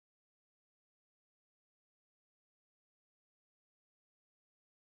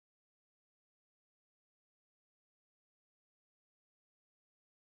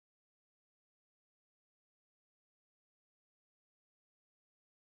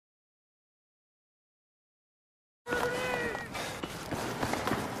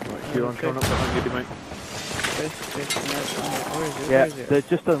Hugh, I'm coming up behind you, mate. Yeah, they're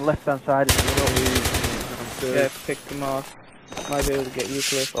just on the left hand side of the road. Yeah, pick them off. Might be able to get you,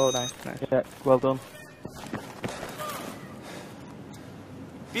 Cliff. Oh, nice, nice. Yeah, well done.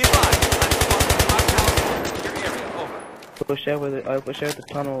 Be advised, your area, over. Push out with it. I'll push out the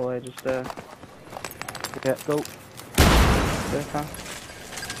tunnel. I just yeah, go. There, huh?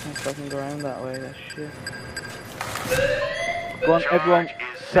 I'm fucking go around that way. That shit. Go on, everyone.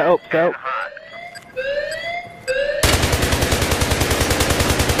 Set up, set up.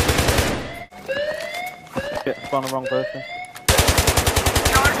 Shit, spawn the wrong person.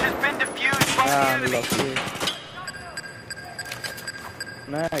 Charge has been defused by the enemy.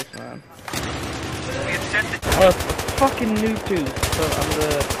 Nice, man. We have sent the oh, fucking noob too. So I'm the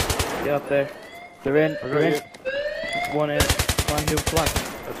yeah up there. They're in. They're in. One in. One who flank.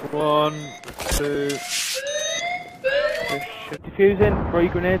 That's 1, 2. Diffusing. Throw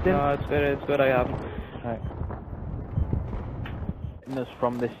your grenades in. No, it's good. It's good. I have them. Right. And us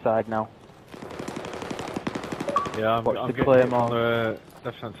from this side now. Yeah, I'm the getting claymore on the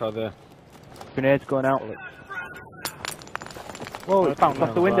left hand side there. Grenades going out. Whoa, it's bounced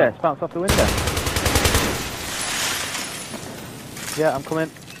off the window. It's bounced off the window. Yeah, I'm coming.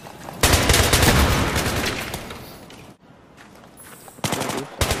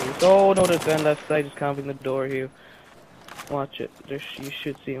 Oh no, there's one left side just camping the door here. Watch it. There's, you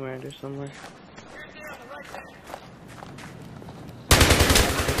should see him around there somewhere.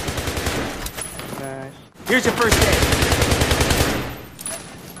 Nice. Here's your first aid.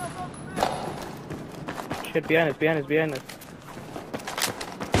 Shit, behind us, behind us, behind us.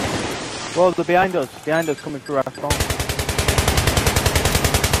 Whoa, they're behind us coming through our spawn.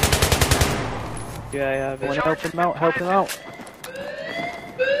 Yeah, yeah. Help him out, help him out.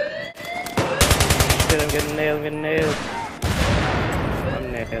 Shit, I'm getting nailed, I'm getting nailed.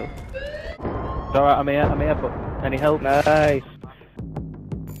 I'm nailed. It's alright, I'm here, but any help? Nice.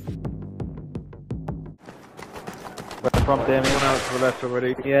 Where from, Damien? One out to the left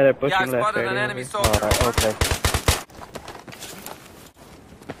already. Yeah, they're pushing Yeah, I left spotted there. an enemy soldier. Alright, okay.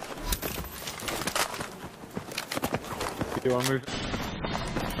 Do you want to move?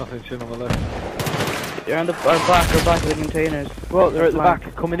 Nothing's in on the left. They're on the back of the containers. Well, they're at the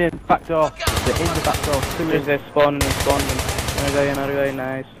back, coming in, back door. They're in the back door. They're spawning and spawning. Another guy,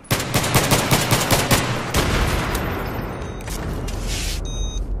 nice.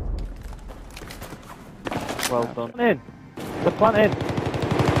 Well done. In. They're planted.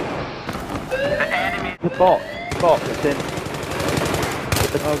 The enemy. The bot that's in.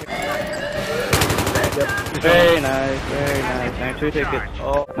 Yep. Very nice, very nice. Now 2 tickets.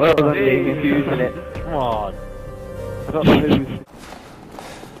 Oh, well done, Damien, using it. Come on. I don't know who's...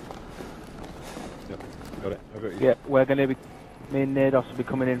 Yep, got it. I've got you. Yeah, we're going to be... Me and Nados will be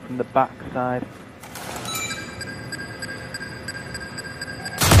coming in from the back side.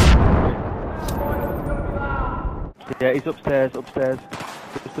 Yeah, he's upstairs,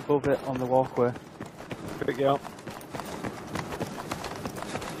 just above it on the walkway. Pick you up.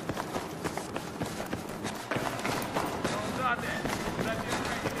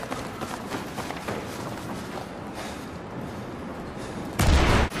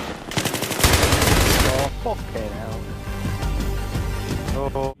 Oh, fucking hell.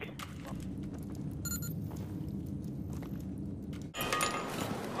 Oh.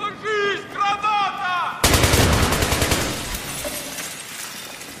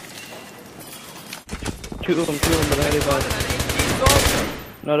 Two of them behind the bus.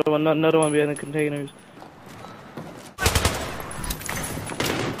 Another one behind the containers.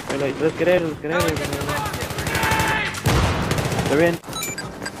 They're like, let's get out of here. They're in.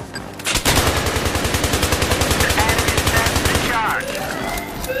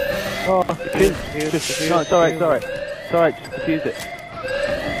 Oh, just, no, it's alright, just defuse it.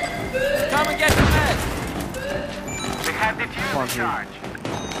 Come and get the med. We have defused the charge.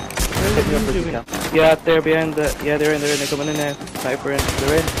 Yeah, they're behind the. Yeah, they're in. They're coming in now. Sniper in.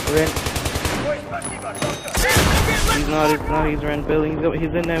 They're in. He's not. He's around building.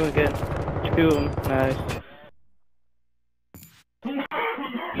 He's in now again. 2 of them. Nice.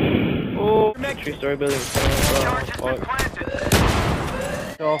 Oh, 3-story building.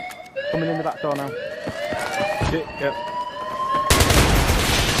 So, coming in the back door now. Yep.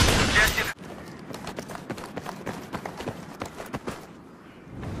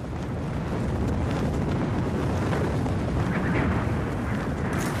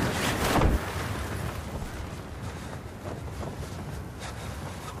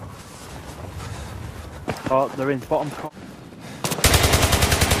 Oh, they're in bottom corner.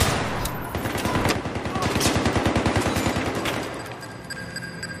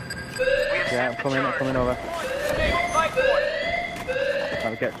 I'm coming over. Fight for it.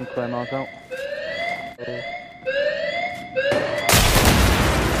 I'll get some claymores out.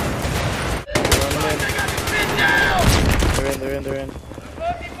 They're in. Take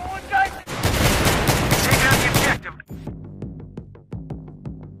out the objective.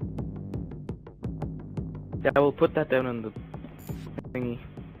 Yeah, we'll put that down in the thingy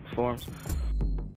forms.